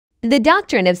The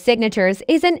doctrine of signatures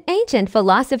is an ancient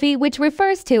philosophy which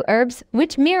refers to herbs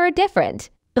which mirror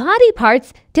different body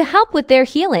parts to help with their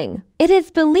healing. It is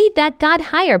believed that God,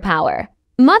 higher power,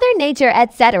 Mother Nature,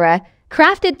 etc.,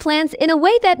 crafted plants in a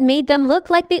way that made them look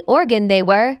like the organ they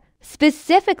were,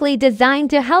 specifically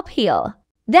designed to help heal,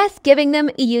 thus giving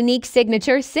them a unique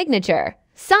signature,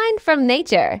 sign from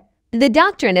nature. The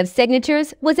doctrine of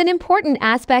signatures was an important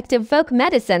aspect of folk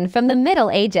medicine from the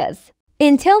Middle Ages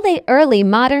until the early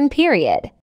modern period.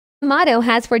 The motto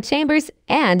has 4 chambers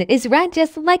and is red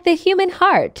just like the human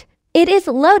heart. It is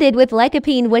loaded with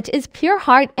lycopene, which is pure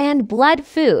heart and blood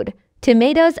food.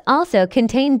 Tomatoes also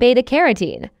contain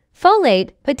beta-carotene, folate,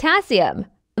 potassium,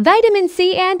 vitamin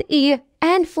C and E,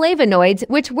 and flavonoids,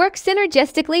 which work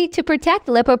synergistically to protect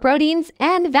lipoproteins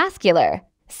and vascular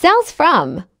cells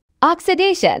from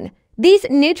oxidation. These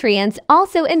nutrients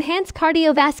also enhance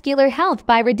cardiovascular health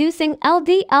by reducing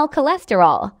LDL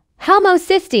cholesterol,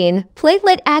 homocysteine,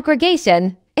 platelet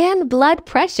aggregation, and blood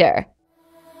pressure.